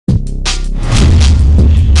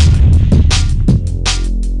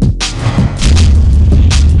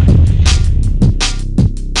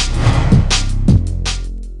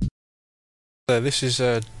This is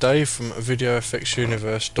Dave from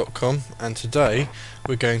VideoEffectsUniverse.com, and today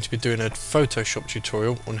we're going to be doing a Photoshop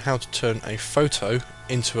tutorial on how to turn a photo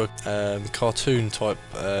into a cartoon type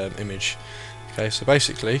image. Okay, so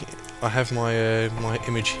basically I have my my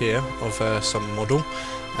image here of some model,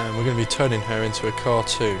 and we're going to be turning her into a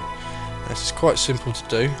cartoon. This is quite simple to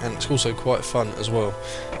do, and it's also quite fun as well.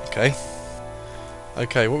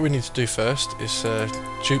 Okay, what we need to do first is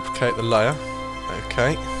duplicate the layer.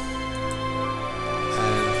 Okay.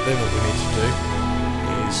 Then what we need to do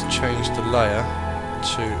is change the layer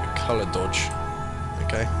to colour dodge.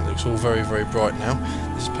 Okay, it looks all very bright now.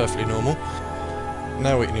 This is perfectly normal.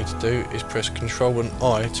 Now what you need to do is press Ctrl and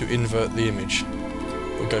I to invert the image.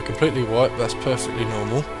 We'll go completely white, but that's perfectly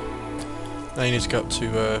normal. Now you need to go up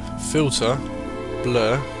to Filter,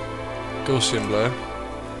 Blur, Gaussian Blur,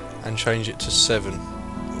 and change it to 7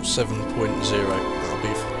 or 7.0. That'll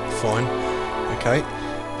be fine. Okay.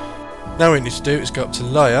 Now what you need to do is go up to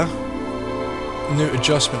Layer, New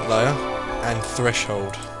Adjustment Layer, and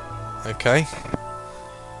Threshold. Okay.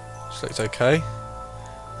 Select OK.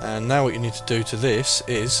 And now what you need to do to this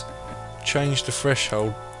is change the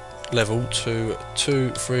threshold level to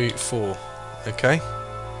 2, 3, 4. Okay.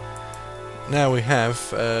 Now we have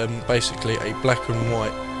basically a black and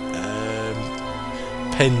white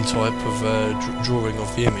pen type of drawing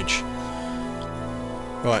of the image.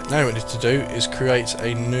 Right, now what we need to do is create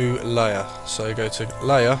a new layer. So go to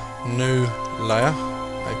Layer, New Layer.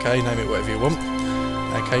 Okay, name it whatever you want.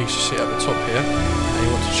 Okay, you should see it at the top here. And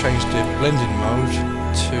you want to change the blending mode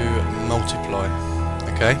to multiply.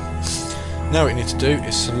 Okay. Now what you need to do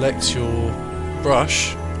is select your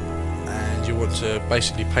brush, and you want to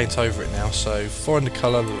basically paint over it now. So find a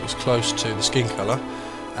colour that looks close to the skin colour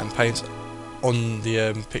and paint on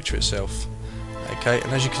the picture itself. Okay,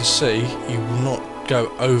 and as you can see, you will not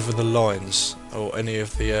go over the lines or any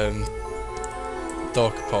of the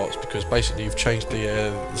darker parts, because basically you've changed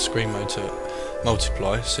the screen mode to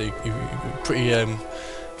multiply, so you're pretty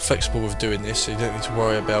flexible with doing this, so you don't need to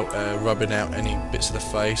worry about rubbing out any bits of the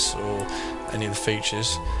face or any of the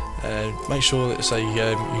features. Make sure that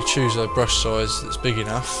you choose a brush size that's big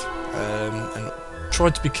enough, and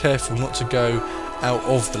try to be careful not to go out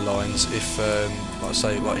of the lines if,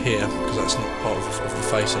 like here, because that's not part of the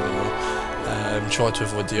face anymore. Try to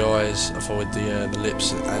avoid the eyes, avoid the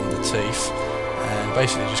lips and the teeth, and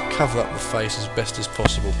basically just cover up the face as best as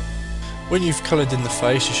possible. When you've coloured in the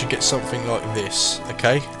face, you should get something like this.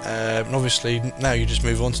 Okay, and obviously now you just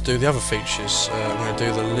move on to do the other features. I'm going to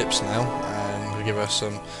do the lips now, and I'm going to give her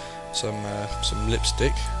some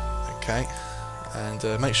lipstick. Okay, and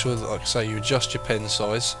make sure that, like I say, you adjust your pen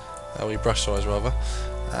size, or your brush size rather.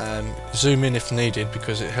 Zoom in if needed,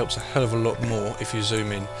 because it helps a hell of a lot more if you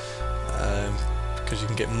zoom in. Because you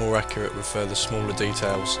can get more accurate with the smaller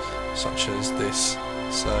details such as this.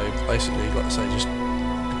 So basically, like I say, just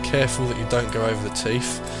be careful that you don't go over the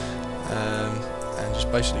teeth, and just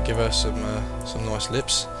basically give her some nice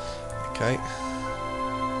lips. Okay.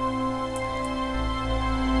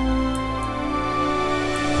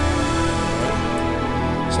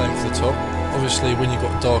 Same for the top. Obviously, when you've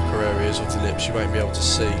got darker areas of the lips, you won't be able to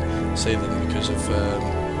see them because of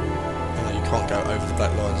you can't go over the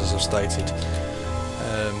black lines, as I've stated.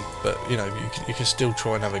 But you can still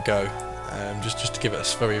try and have a go, just to give it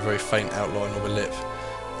a very faint outline of a lip.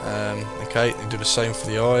 Okay, and do the same for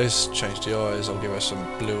the eyes. Change the eyes. I'll give her some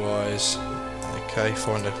blue eyes. Okay,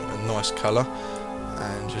 find a nice colour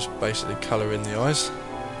and just basically colour in the eyes.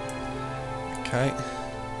 Okay.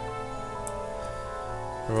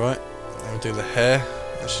 Right. I'll do the hair.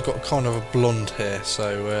 She's got kind of a blonde hair,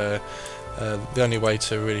 so the only way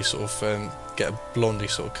to really sort of get a blondie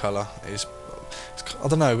sort of colour is, I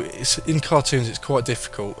don't know, in cartoons it's quite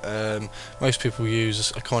difficult. Most people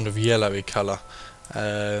use a kind of yellowy colour,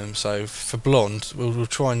 so for blonde we'll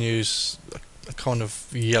try and use a kind of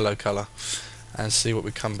yellow colour and see what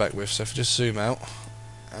we come back with. So if I just zoom out,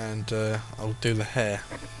 and I'll do the hair,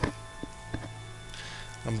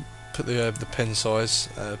 and put the pen size,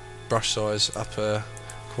 brush size up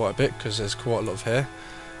quite a bit, because there's quite a lot of hair.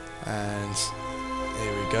 And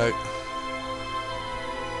here we go.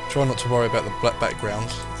 Try not to worry about the black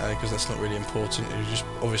background, because that's not really important. You just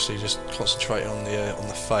obviously just concentrate on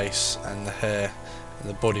the face and the hair and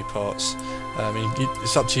the body parts.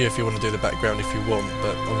 It's up to you if you want to do the background if you want,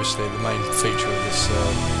 but obviously the main feature of this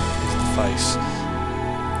is the face.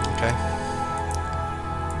 Okay.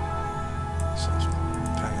 So let's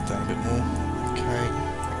pan it down a bit more. Okay.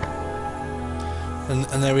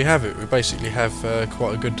 And there we have it. We basically have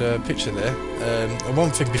quite a good picture there. And one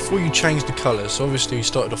thing, before you change the colours, so obviously you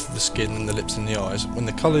started off with the skin and the lips and the eyes. When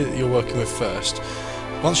the colour that you're working with first,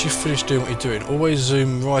 once you've finished doing what you're doing, always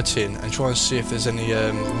zoom right in and try and see if there's any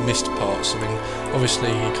missed parts. I mean, obviously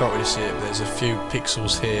you can't really see it, but there's a few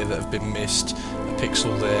pixels here that have been missed, a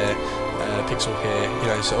pixel there, a pixel here, you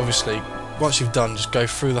know, so obviously once you've done, just go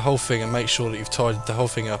through the whole thing and make sure that you've tidied the whole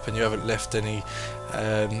thing up and you haven't left any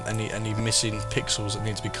missing pixels that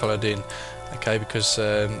need to be coloured in, okay, because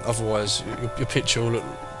otherwise your picture will look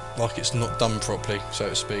like it's not done properly, so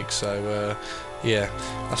to speak. So yeah,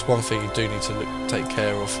 that's one thing you do need to take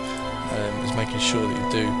care of, is making sure that you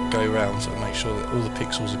do go around and make sure that all the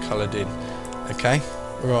pixels are coloured in. Okay,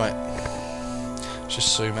 right, let's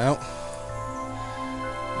just zoom out.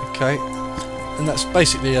 Okay, and that's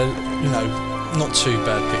basically a, you know, not too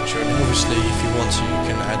bad picture. I mean, obviously if you want to, you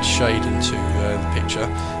can add shade into the picture,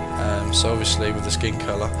 so obviously with the skin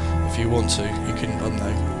colour, if you want to, you can, I don't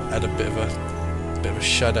know, add a bit of a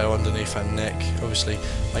shadow underneath her neck. Obviously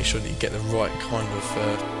make sure that you get the right kind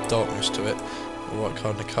of darkness to it, the right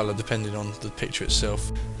kind of colour depending on the picture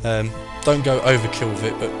itself. Don't go overkill with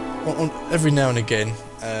it, but every now and again,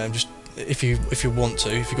 just if you want to,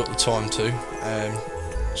 if you've got the time to,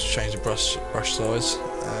 just change the brush size.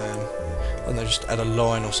 I don't know, just add a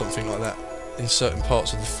line or something like that in certain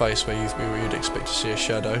parts of the face where you'd expect to see a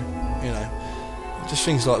shadow, you know. Just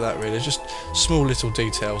things like that really, just small little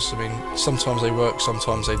details. I mean, sometimes they work,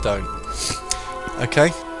 sometimes they don't.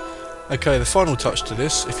 Okay, the final touch to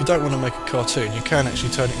this, if you don't want to make a cartoon, you can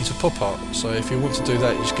actually turn it into pop art. So if you want to do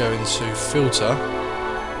that, you just go into Filter,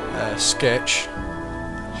 Sketch,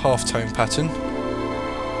 Halftone Pattern,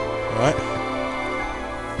 right.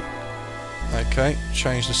 Okay,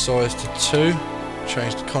 change the size to 2,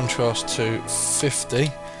 change the contrast to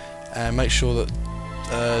 50, and make sure that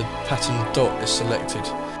pattern dot is selected.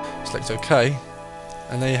 Select OK,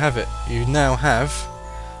 and there you have it. You now have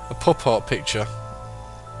a pop art picture.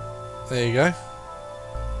 There you go.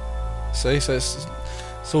 See, so it's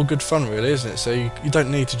all good fun really, isn't it? So you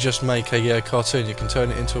don't need to just make a cartoon, you can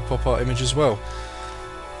turn it into a pop art image as well.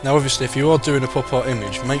 Now obviously if you are doing a pop art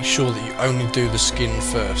image, make sure that you only do the skin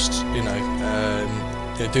first, you know,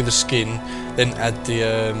 do the skin, then add the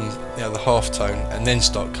the halftone, and then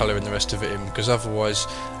start colouring the rest of it in, because otherwise,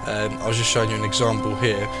 I was just showing you an example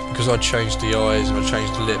here, because I changed the eyes and I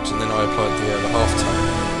changed the lips and then I applied the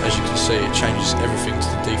halftone. As you can see, it changes everything to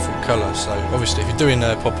the default colour. So obviously if you're doing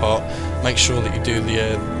pop art, make sure that you do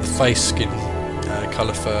the face skin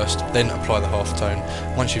colour first, then apply the halftone.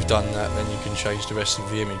 Once you've done that, then you can change the rest of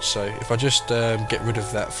the image. So if I just get rid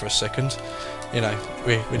of that for a second, you know,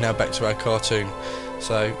 we're now back to our cartoon.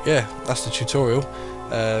 So yeah, that's the tutorial.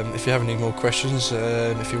 If you have any more questions,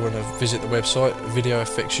 if you want to visit the website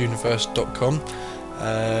videoeffectsuniverse.com,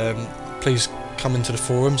 please come into the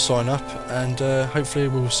forum, sign up, and hopefully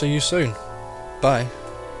we'll see you soon. Bye.